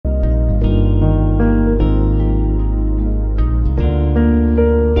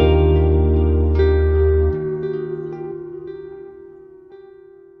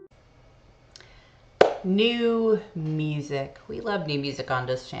new music. We love new music on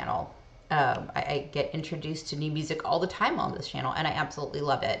this channel. I get introduced to new music all the time on this channel, and I absolutely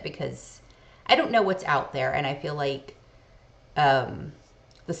love it because I don't know what's out there, and I feel like the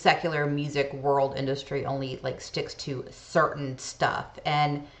secular music world industry only like sticks to certain stuff,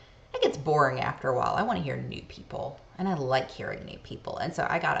 and it gets boring after a while. I want to hear new people, and I like hearing new people. And so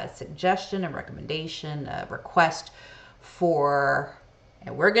I got a suggestion, a recommendation, a request for,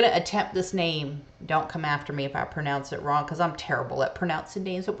 and we're going to attempt this name. Don't come after me if I pronounce it wrong, because I'm terrible at pronouncing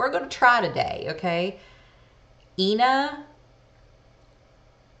names, but we're going to try today, okay? Ina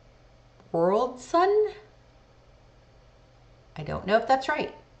Wroldsen? I don't know if that's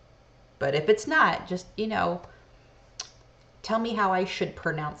right, but if it's not, just, you know, tell me how I should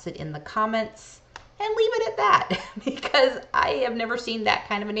pronounce it in the comments and leave it at that, because I have never seen that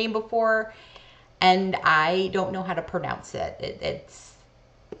kind of a name before, and I don't know how to pronounce it. It's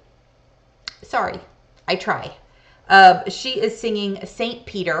sorry, I try. She is singing Saint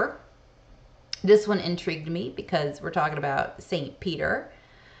Peter. This one intrigued me because we're talking about Saint Peter,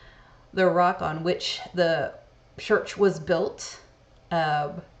 the rock on which the church was built.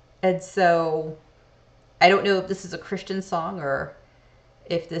 And so I don't know if this is a Christian song or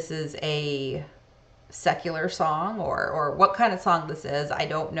if this is a secular song or what kind of song this is. I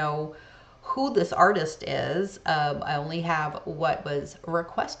don't know who this artist is. I only have what was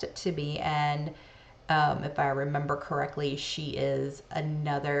requested to me, and if I remember correctly, she is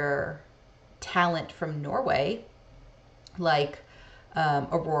another talent from Norway, like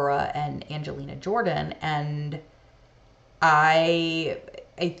Aurora and Angelina Jordan. And I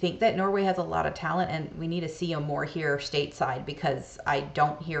think that Norway has a lot of talent, and we need to see them more here stateside, because I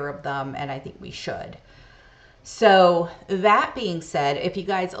don't hear of them, and I think we should. So that being said, if you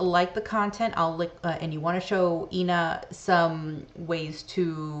guys like the content, and you want to show Ina some ways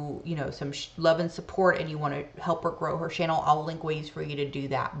to, you know, some love and support, and you want to help her grow her channel, I'll link ways for you to do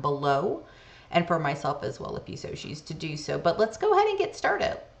that below, and for myself as well if you so choose to do so. But let's go ahead and get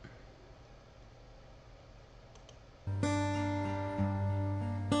started.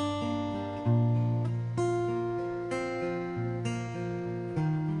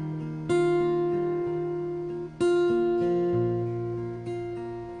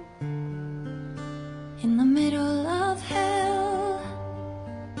 In the middle of hell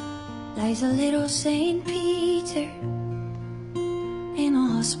lies a little Saint Peter in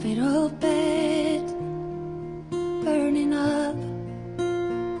a hospital bed, burning up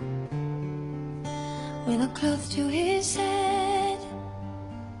with a cloth to his head.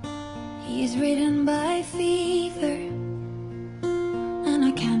 He is ridden by fever, and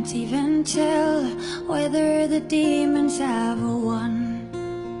I can't even tell whether the demons have won.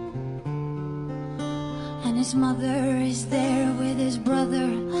 And his mother is there with his brother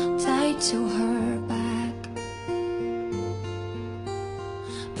tied to her back,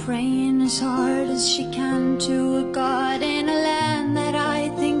 praying as hard as she can to a God in a land that I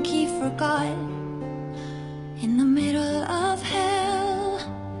think he forgot. In the middle of hell,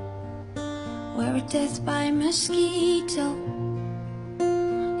 where a death by mosquito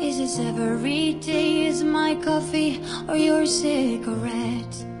is as every day is my coffee or your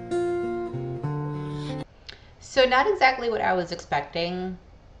cigarette. So not exactly what I was expecting.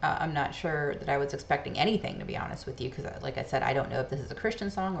 I'm not sure that I was expecting anything, to be honest with you, because like I said, I don't know if this is a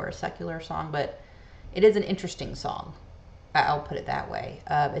Christian song or a secular song, but it is an interesting song. I'll put it that way.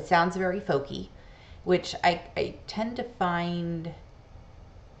 It sounds very folky, which I tend to find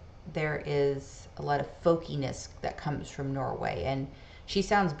there is a lot of folkiness that comes from Norway, and she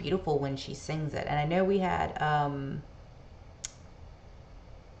sounds beautiful when she sings it. And I know we had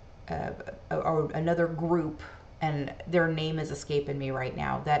another group, and their name is escaping me right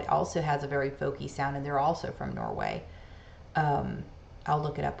now, that also has a very folky sound, and they're also from Norway. I'll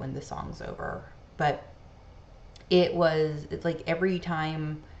look it up when the song's over. But it's like every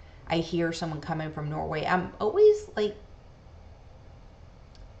time I hear someone coming from Norway, I'm always like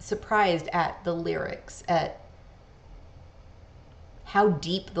surprised at the lyrics, at how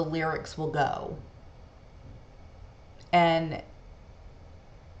deep the lyrics will go. And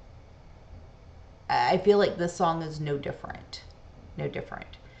I feel like this song is no different. No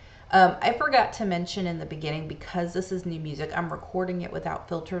different. I forgot to mention in the beginning, because this is new music, I'm recording it without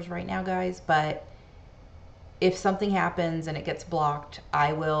filters right now, guys. But if something happens and it gets blocked,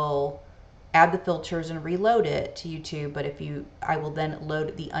 I will add the filters and reload it to YouTube. But I will then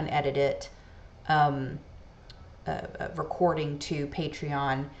load the unedited recording to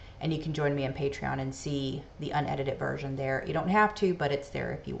Patreon, and you can join me on Patreon and see the unedited version there. You don't have to, but it's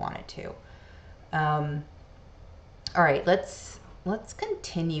there if you wanted to. All right, let's let's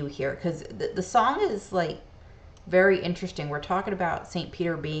continue here, because the song is like very interesting. We're talking about St.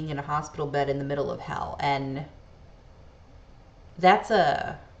 Peter being in a hospital bed in the middle of hell, and that's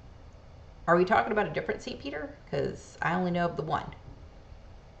a... Are we talking about a different St. Peter? Because I only know of the one.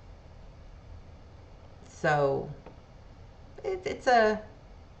 So it's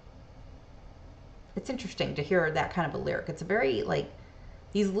interesting to hear that kind of a lyric. It's a very, like,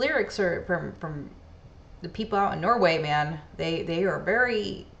 these lyrics are from the people out in Norway, man. They are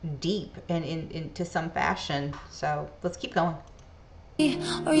very deep and into some fashion. So let's keep going.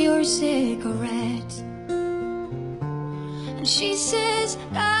 Or your cigarette. And she says,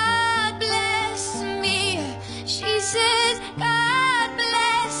 God bless me. She says, God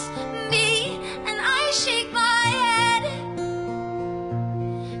bless me. And I shake my head,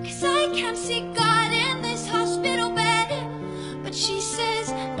 'cause I can't see God in this hospital bed. But she says,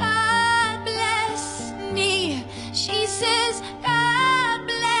 God bless me. She says, God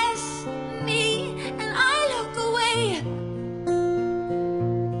bless me. And I look away,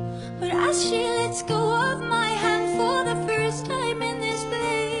 but as she lets go of my hand for the first time in this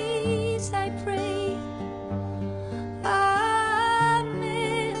place, I pray,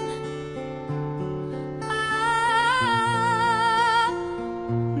 Amen,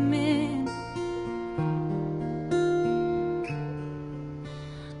 Amen.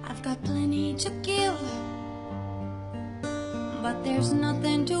 I've got plenty to give, but there's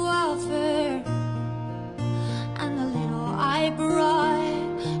nothing to offer, and the little I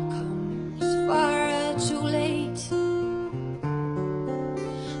brought comes far too late.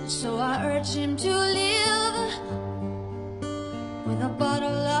 So I urge him to live with a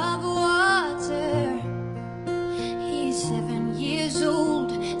bottle of water. He's 7 years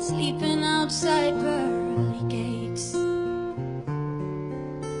old, sleeping outside pearly gates,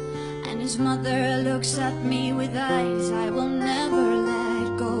 and his mother looks at me with eyes I will never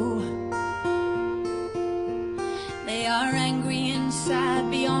let go. They are angry and sad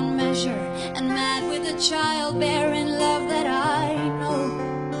beyond measure, and mad with the childbearing love that I know.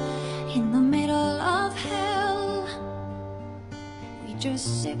 In the middle of hell, we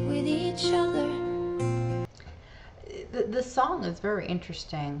just sit with each other. The song is very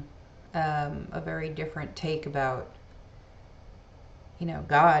interesting. A very different take about, you know,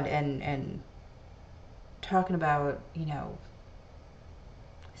 God, and talking about, you know,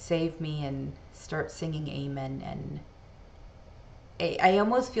 save me and start singing amen. And I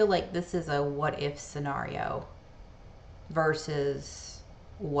almost feel like this is a what if scenario versus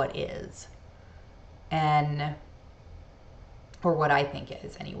what is, and or what I think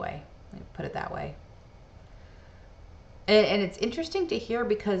is, anyway. Let me put it that way. And it's interesting to hear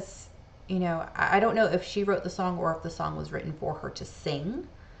because, you know, I don't know if she wrote the song or if the song was written for her to sing,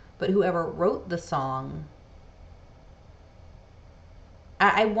 but whoever wrote the song,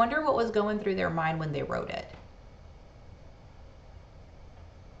 I wonder what was going through their mind when they wrote it.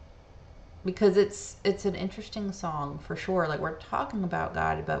 Because it's an interesting song for sure. Like, we're talking about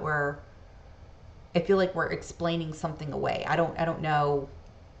God, but I feel like we're explaining something away. I don't know.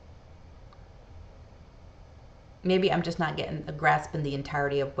 Maybe I'm just not getting a grasp in the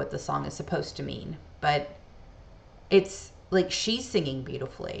entirety of what the song is supposed to mean. But it's like she's singing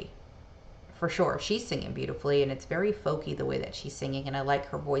beautifully. For sure, she's singing beautifully, and it's very folky the way that she's singing, and I like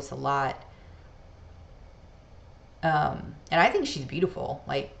her voice a lot. And I think she's beautiful.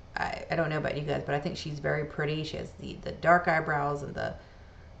 Like, I don't know about you guys, but I think she's very pretty. She has the dark eyebrows and the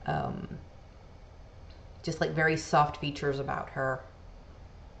just like very soft features about her.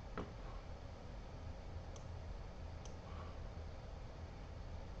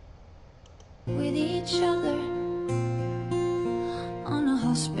 With each other on a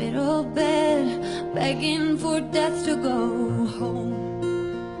hospital bed, begging for death to go home.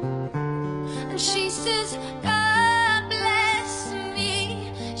 And she says, God bless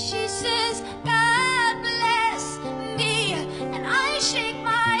me. She says, God bless me. And I shake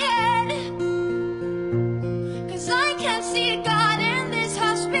my head, 'cause I can't see God in this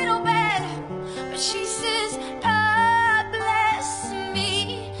hospital bed. But she says, God bless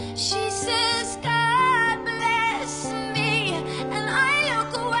me. She says, God bless me. And I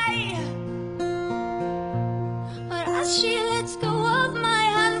look away, but as she lets go of my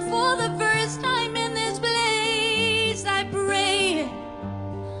hand for the first time in this place, I pray,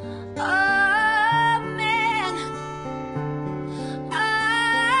 Amen, Amen.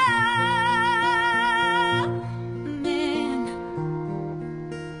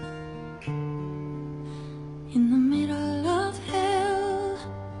 In the middle of hell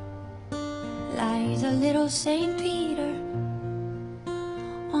lies a little Saint Peter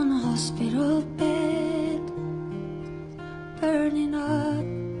on a hospital bed, burning waking up.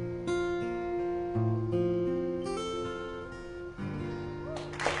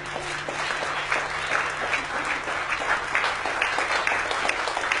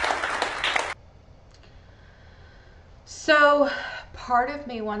 So part of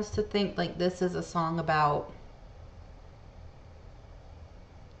me wants to think like this is a song about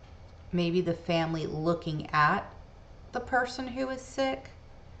maybe the family looking at the person who is sick,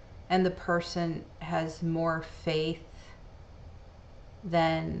 and the person has more faith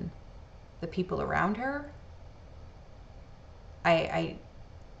than the people around her. I'm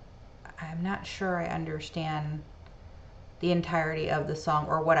not sure I understand the entirety of the song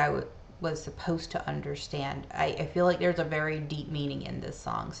or what I was supposed to understand. I feel like there's a very deep meaning in this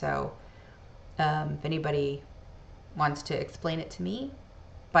song. So if anybody wants to explain it to me,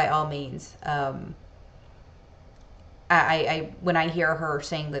 by all means. When I hear her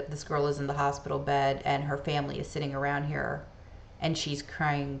saying that this girl is in the hospital bed and her family is sitting around here and she's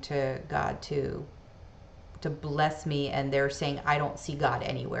crying to God to bless me, and they're saying I don't see God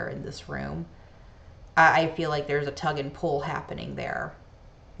anywhere in this room, I feel like there's a tug and pull happening there,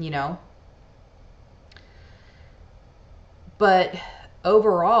 you know? But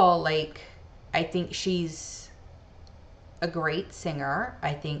overall, like, I think she's a great singer.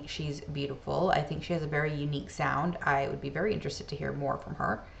 I think she's beautiful. I think she has a very unique sound. I would be very interested to hear more from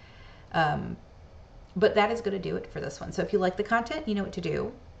her. But that is going to do it for this one. So if you like the content, you know what to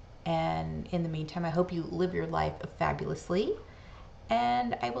do. And in the meantime, I hope you live your life fabulously.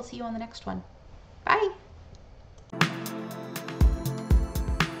 And I will see you on the next one. Bye.